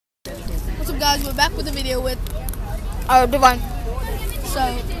guys, we're back with the video with Divine. so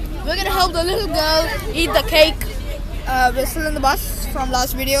we're gonna help the little girl eat the cake. We're still in the bus from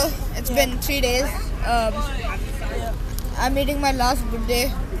last video. It's been 3 days. I'm eating my last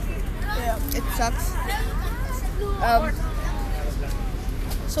birthday. It sucks.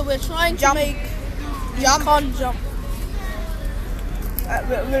 So we're trying Jump. to make Jump. can't jump.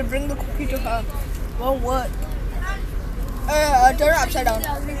 We'll bring the cookie to her. Won't work. Turn it upside down.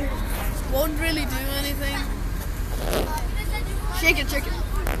 Won't really do anything. Shake it, shake it.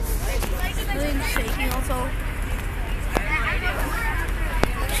 Nothing shaking also.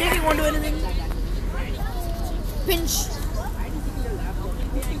 Shaking won't do anything. Pinch.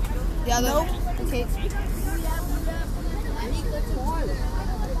 The other. Nope. Okay.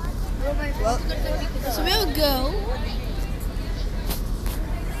 Well. So we have a girl.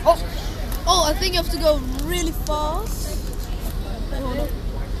 Oh, I think you have to go really fast. Wait, hold on.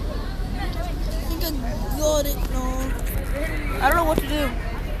 I think I got it. No. I don't know what to do.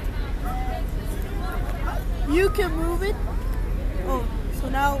 You can move it. Oh, so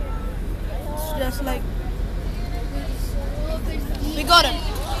now it's just like we got him.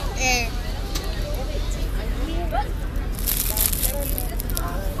 Yeah.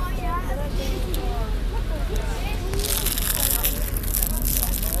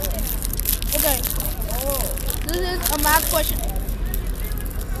 Okay. This is a math question.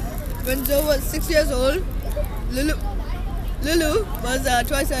 When Joe was 6 years old, Lulu was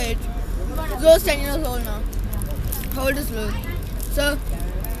twice her age. Zoe's 10 years old now. How old is Lulu? So,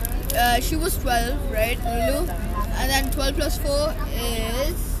 she was 12, right, Lulu? And then 12 plus 4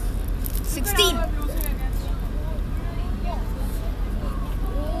 is 16.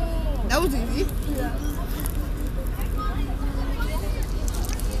 That was easy. Yeah.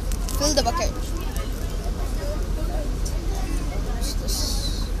 Fill the bucket.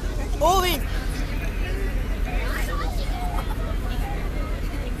 Oh wait.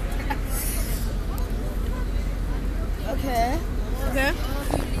 Okay. Okay.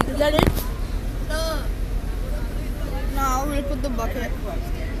 Is that it? Now we'll put the bucket.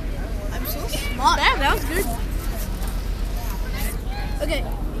 I'm so smart. Damn, that was good. Okay,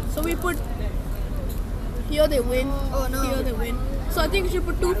 so we put here they win. Oh no. Here they win. So I think you should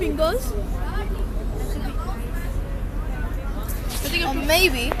put 2 fingers. I think Or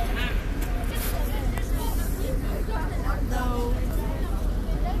maybe. no.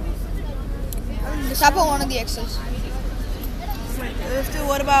 Tap on one of the X's. Wait, still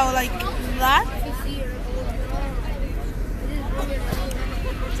what about like that?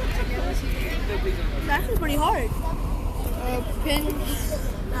 It's actually pretty hard. Pinch.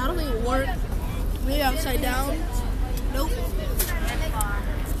 I don't think it worked. Maybe upside down. Nope.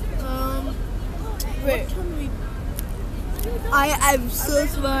 Wait. What can we? I am so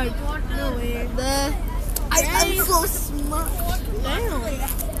smart. No way. I am so smart. Damn.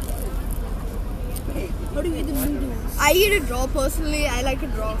 How do you eat the noodles? I eat a draw personally. I like a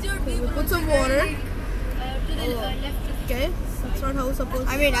draw. Okay, we put some water. Okay, that's not how it's supposed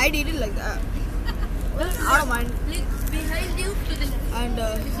to. I mean, I'd eat it like that. I don't mind. And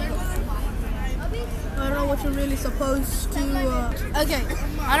I don't know what you're really supposed to. Okay,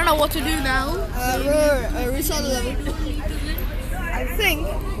 I don't know what to do now. we're restart the level. I think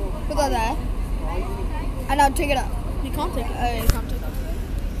put that there, and now take it out. You can't take it. You can't take it.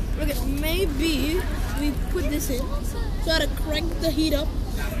 Okay, maybe we put this in. Try to crank the heat up.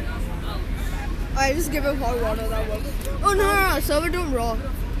 I just give it hot water. That works. Oh no! Serve it to him raw.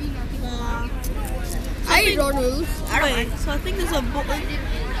 I eat raw noodles. I don't Wait, mind. so I think there's a bowl.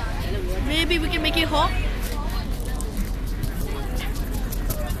 Maybe we can make it hot.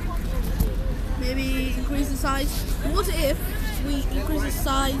 Maybe increase the size. What if we increase the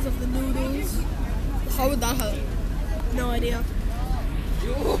size of the noodles? How would that help? No idea.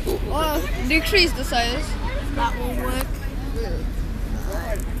 Or decrease the size. That won't work.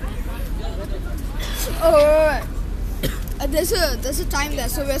 Oh, right. There's a time there,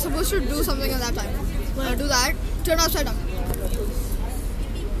 so we're supposed to do something at that time. Do that. Turn upside down.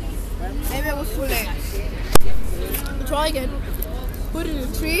 Maybe it was full late. Try again. Put it in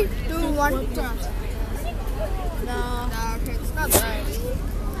 3, 2, 1. Turn. Nah. Nah, okay, it's not right.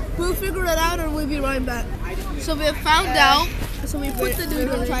 We'll figure it out and we'll be right back. So we have found out. So we put the We've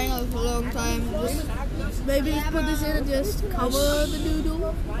noodle been in. trying for a long time. Just Maybe put this in and just cover the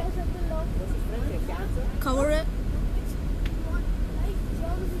noodle. Cover it.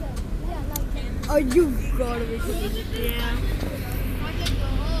 oh, you've got to be kidding. Yeah.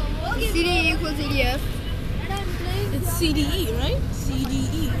 CD equals EDF. It's CDE, right?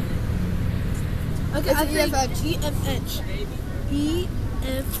 CDE. Okay, It's I think EFH. EFH.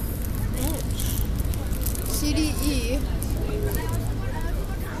 EFH. C, D, E.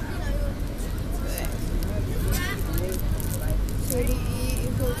 C, D, E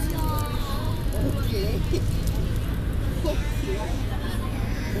equals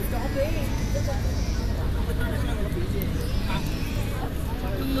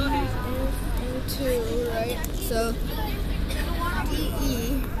two, right? So D,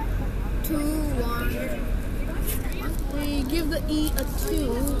 E, 2, 1. We give the E a 2.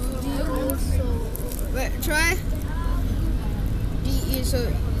 D also. Wait, try D, E, so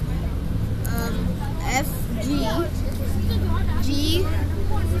F, G, G,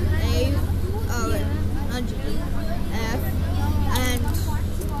 A, oh wait, not G, F, and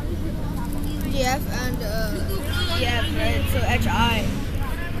G, F, and G, F, right? So H, I.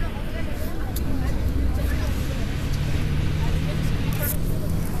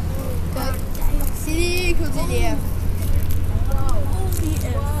 C, D equals D, F. C,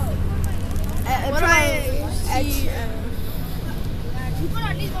 F. Try H. You got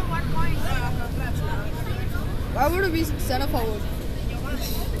at least 1 point. Why would it be center forward?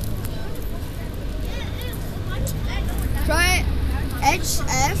 Try H,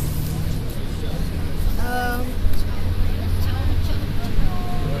 F,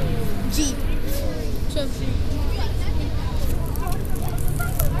 G. So,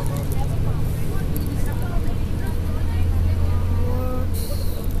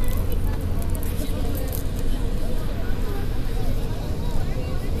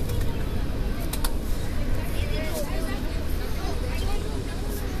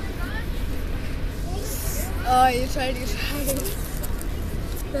 Oh, you tried.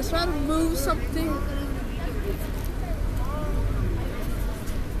 let's try to move something.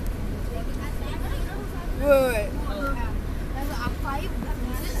 Wait.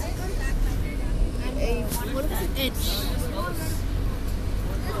 What is it? H.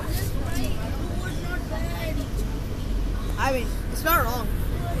 I mean, it's not wrong.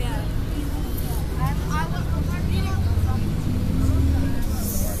 Yeah.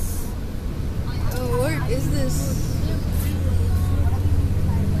 Oh, what is this?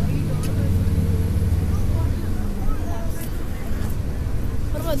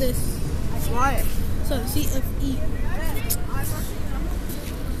 What about this? Why? So C, F, E.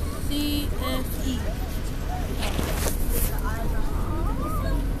 C, F, E.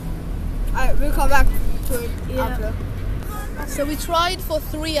 Alright, we'll come back to it Yeah. after. So we tried for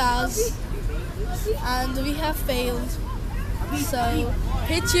 3 hours and we have failed. So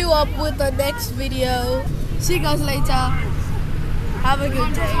hit you up with the next video. See you guys later. Have a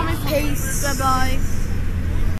good day. Peace. Bye bye.